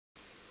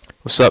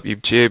What's up,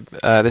 YouTube?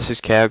 This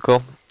is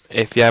Khaoticall.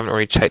 If you haven't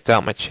already checked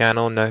out my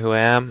channel, know who I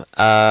am.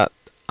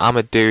 I'm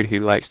a dude who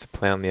likes to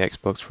play on the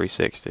Xbox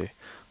 360.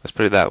 Let's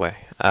put it that way.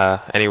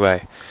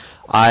 Anyway,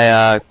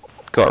 I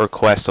got a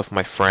request off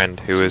my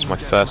friend who is my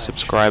first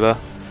subscriber,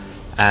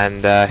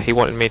 and he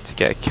wanted me to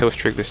get a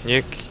Killstreakless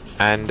Nuke,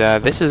 and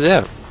this is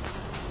it.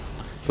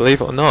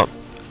 Believe it or not.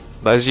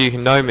 Those of you who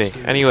know me.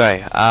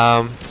 Anyway,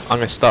 I'm going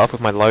to start off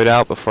with my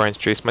loadout before I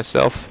introduce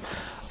myself.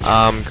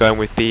 I'm going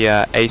with the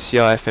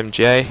ACR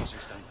FMJ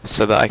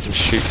so that I can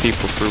shoot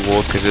people through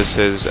walls, because this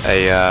is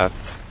an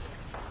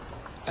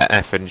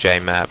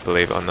FMJ map,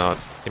 believe it or not.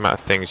 The amount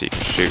of things you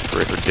can shoot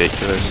through is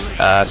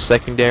ridiculous.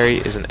 Secondary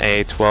is an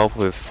AA-12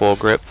 with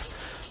foregrip.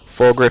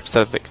 Foregrip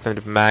instead of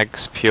extended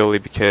mags, purely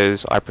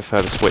because I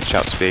prefer the switch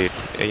out speed.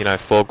 You know,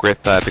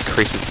 foregrip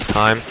decreases the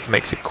time,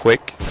 makes it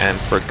quick, and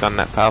for a gun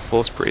that powerful,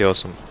 it's pretty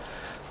awesome.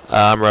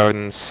 I'm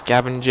running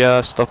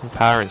Scavenger, Stopping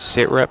Power, and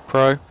Sitrep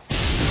Pro.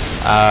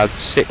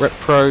 Sitrep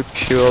Pro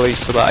purely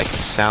so that I can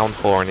sound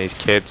horn these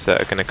kids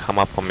that are going to come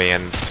up on me,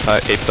 and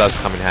it does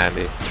come in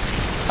handy.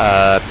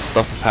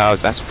 Stopping Power,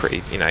 that's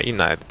pretty, you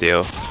know the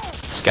deal.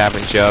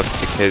 Scavenger,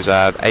 because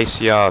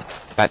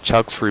ACR, that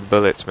chugs through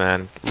bullets,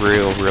 man,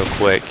 real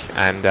quick,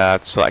 and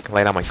so I can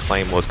lay down my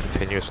claymores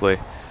continuously.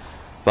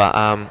 But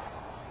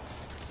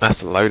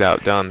that's the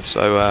loadout done,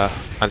 so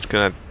I'm just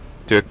going to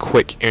do a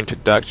quick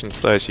introduction to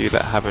those of you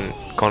that haven't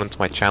gone into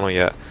my channel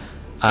yet.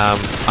 I'm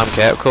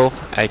Khaoticall,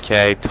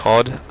 aka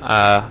Todd.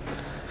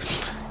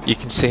 You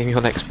can see me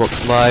on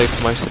Xbox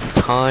Live most of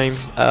the time.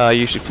 I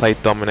usually play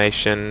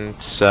Domination,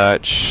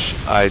 Search.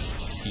 I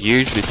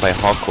usually play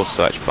Hardcore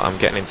Search, but I'm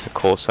getting into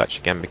Core Search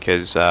again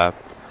because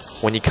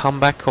when you come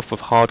back off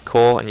of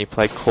Hardcore and you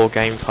play core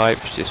game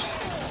types,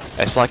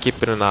 it's like you've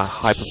been in a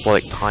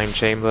hyperbolic time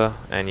chamber,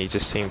 and you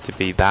just seem to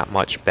be that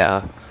much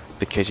better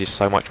because you're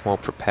so much more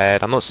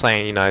prepared. I'm not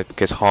saying, you know,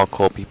 because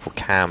hardcore people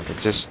camp,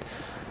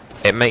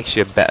 it makes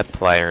you a better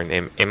player,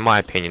 in my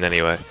opinion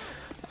anyway.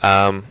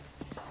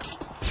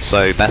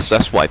 So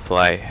that's what I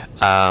play.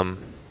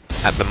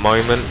 At the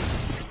moment,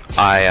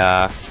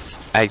 I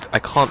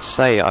can't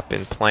say I've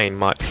been playing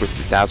much with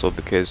the Dazzle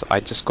because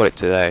I just got it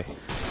today,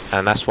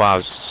 and that's why I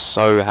was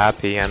so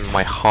happy and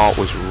my heart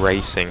was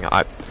racing.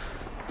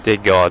 Dear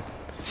God.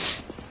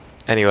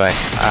 Anyway,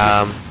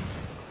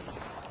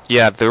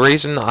 yeah, the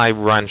reason I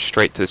run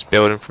straight to this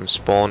building from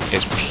spawn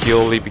is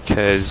purely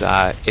because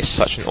it's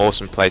such an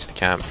awesome place to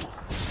camp.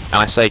 And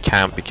I say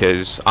camp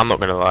because I'm not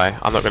gonna lie,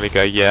 I'm not gonna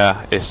go,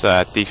 yeah, it's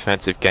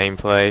defensive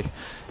gameplay,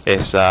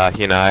 it's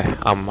you know,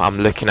 I'm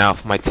looking out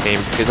for my team,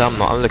 because I'm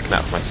not. I'm looking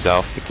out for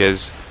myself,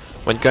 because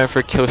when going for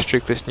a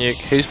Killstreakless Nuke,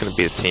 who's gonna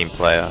be a team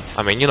player?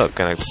 I mean, you're not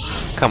gonna,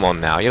 come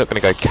on now, you're not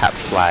gonna go cap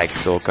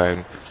flags or go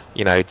and,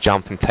 you know,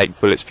 jump and take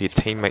bullets for your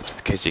teammates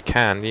because you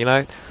can, you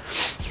know.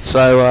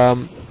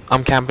 So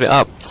I'm camping it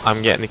up,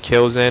 I'm getting the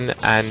kills in,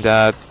 and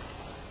the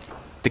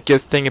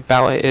good thing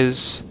about it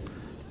is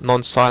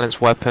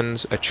non-silence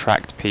weapons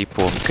attract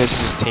people. Because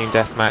this is team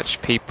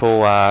deathmatch,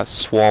 people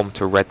swarm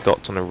to red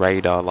dots on the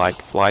radar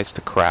like flies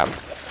to crab.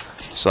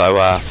 So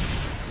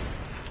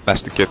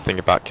that's the good thing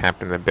about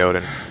camping in the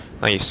building.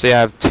 Now you see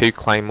I have two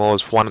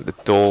claymores, one at the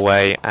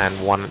doorway and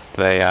one at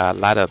the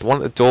ladder. The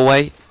one at the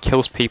doorway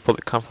kills people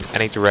that come from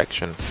any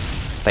direction.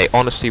 They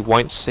honestly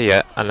won't see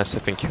it unless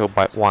they've been killed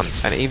by it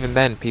once, and even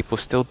then people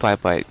still die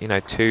by it, you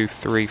know, 2,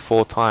 3,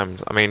 4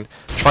 times. I mean,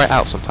 try it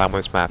out sometime on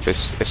this map,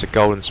 it's a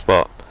golden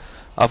spot.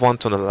 I've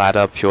wanted on the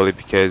ladder purely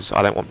because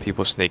I don't want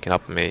people sneaking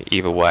up on me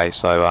either way,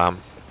 so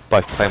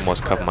both claymores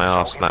cover my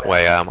ass, and that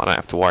way I don't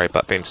have to worry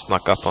about being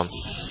snuck up on.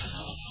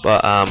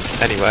 But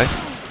anyway,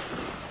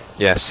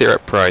 yeah,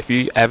 Sitrep Pro, if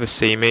you ever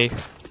see me,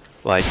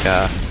 like,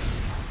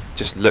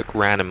 just look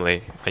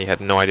randomly and you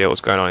had no idea what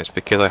was going on, it's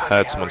because I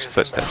heard someone's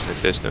footsteps in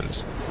the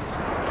distance.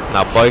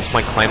 Now both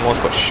my claymores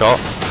got shot,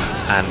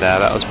 and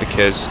that was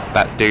because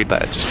that dude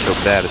that I just killed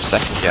there, the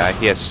second guy,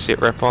 he has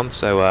Sitrep on,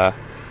 so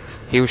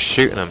he was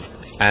shooting him.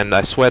 And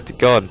I swear to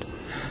God,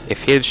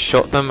 if he had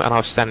shot them and I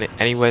was standing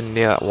anywhere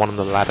near that one on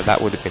the ladder,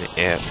 that would have been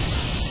it.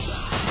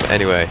 But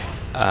anyway,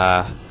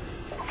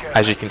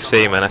 as you can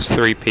see, man, that's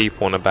 3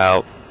 people in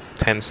about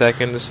 10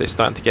 seconds. They're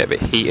starting to get a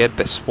bit heated.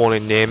 They're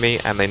spawning near me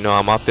and they know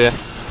I'm up here.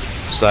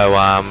 So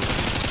I'm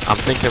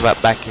thinking about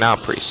backing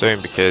out pretty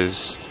soon,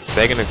 because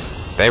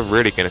they're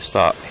really gonna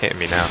start hitting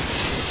me now.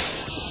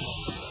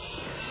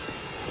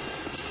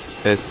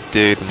 There's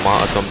dude, the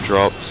martyrdom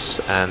drops,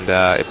 and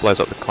it blows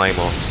up the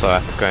claymore, so I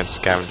have to go and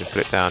scavenge and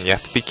put it down. You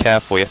have to be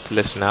careful, you have to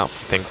listen out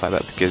for things like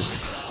that, because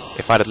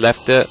if I'd have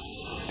left it,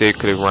 dude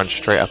could have run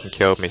straight up and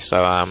killed me,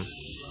 so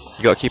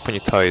you gotta keep on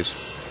your toes.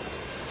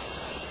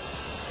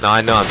 Now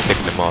I know I'm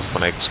ticking them off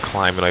when I just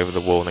climbing over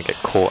the wall and I get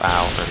caught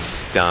out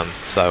and done,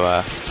 so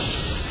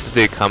the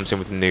dude comes in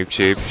with the noob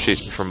tube,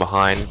 shoots me from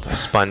behind, I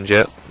sponge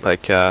it,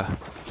 like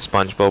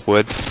SpongeBob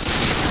would,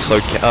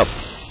 soak it up.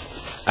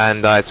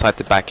 And I decided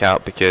to back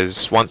out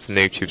because once the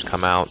noob tubes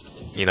come out,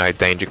 you know,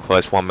 danger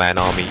close, one-man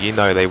army, you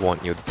know they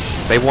want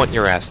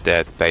your ass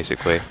dead,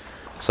 basically.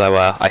 So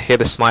I hear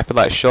the sniper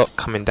light shot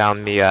coming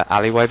down the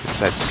alleyway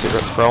because I had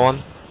Sitrep Pro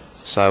on,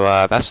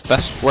 So that's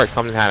where it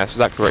comes in handy. That's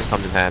exactly where it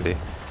comes in handy.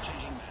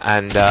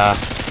 And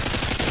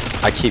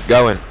I keep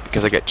going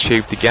because I get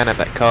tubed again at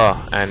that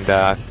car, and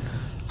I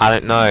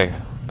don't know.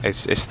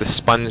 It's the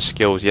sponge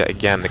skills yet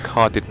again. The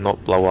car did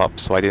not blow up,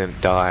 so I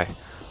didn't die.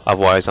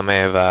 Otherwise, I may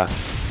have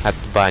had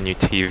to buy a new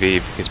TV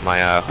because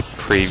my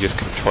previous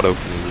controller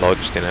was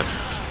lodged in it.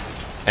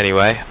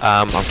 Anyway,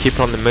 I'm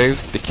keeping on the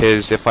move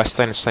because if I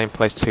stay in the same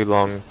place too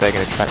long, they're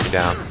going to track me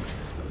down.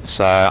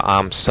 So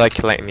I'm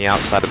circulating the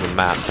outside of the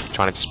map,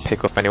 trying to just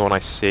pick off anyone I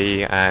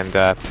see and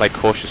play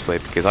cautiously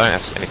because I don't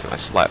have anything like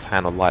sleight of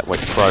hand or lightweight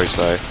pro,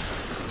 so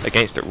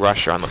against a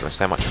rusher I'm not going to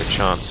stand much of a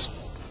chance.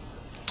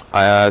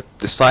 I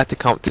decided to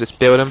come up to this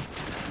building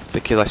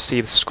because I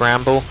see the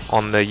scramble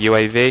on the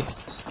UAV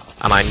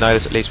and I know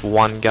there's at least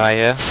one guy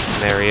here,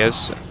 and there he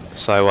is.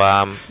 So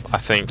I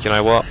think, you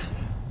know what,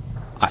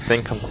 I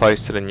think I'm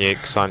close to the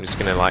nuke, so I'm just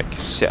going to like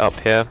sit up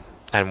here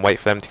and wait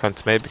for them to come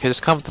to me because it's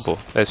comfortable.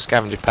 There's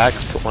scavenger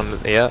packs, put one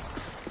at the air.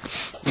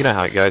 You know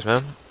how it goes,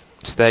 man.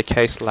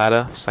 Staircase,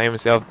 ladder, same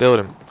as the other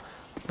building.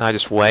 Now I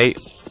just wait,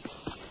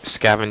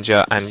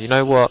 scavenger, and you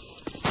know what?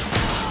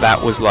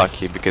 That was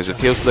lucky because if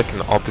he was looking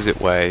the opposite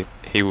way,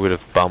 he would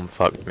have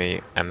bumfucked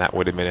me, and that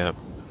would have been it.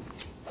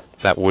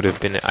 That would have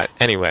been it.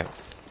 Anyway,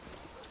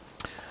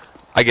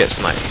 I get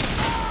sniped.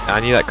 I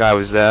knew that guy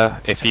was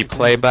there. If you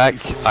play back,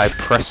 I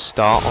pressed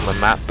start on the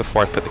map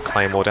before I put the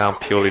claymore down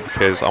purely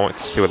because I wanted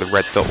to see where the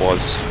red dot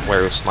was, where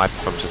he was sniping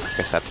from, so I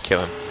guess I had to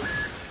kill him.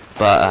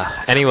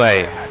 But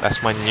anyway,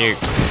 that's my nuke.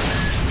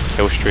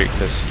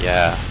 Killstreakless,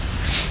 yeah.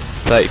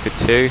 30 for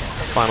 2,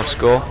 final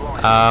score.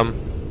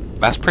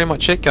 That's pretty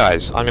much it,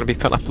 guys. I'm going to be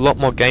putting up a lot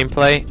more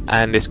gameplay,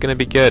 and it's going to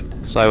be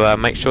good. So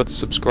make sure to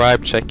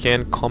subscribe, check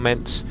in,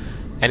 comment,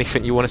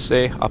 anything you want to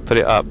see, I'll put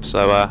it up.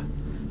 So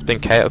it's been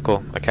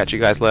Khaoticall. I'll catch you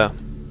guys later.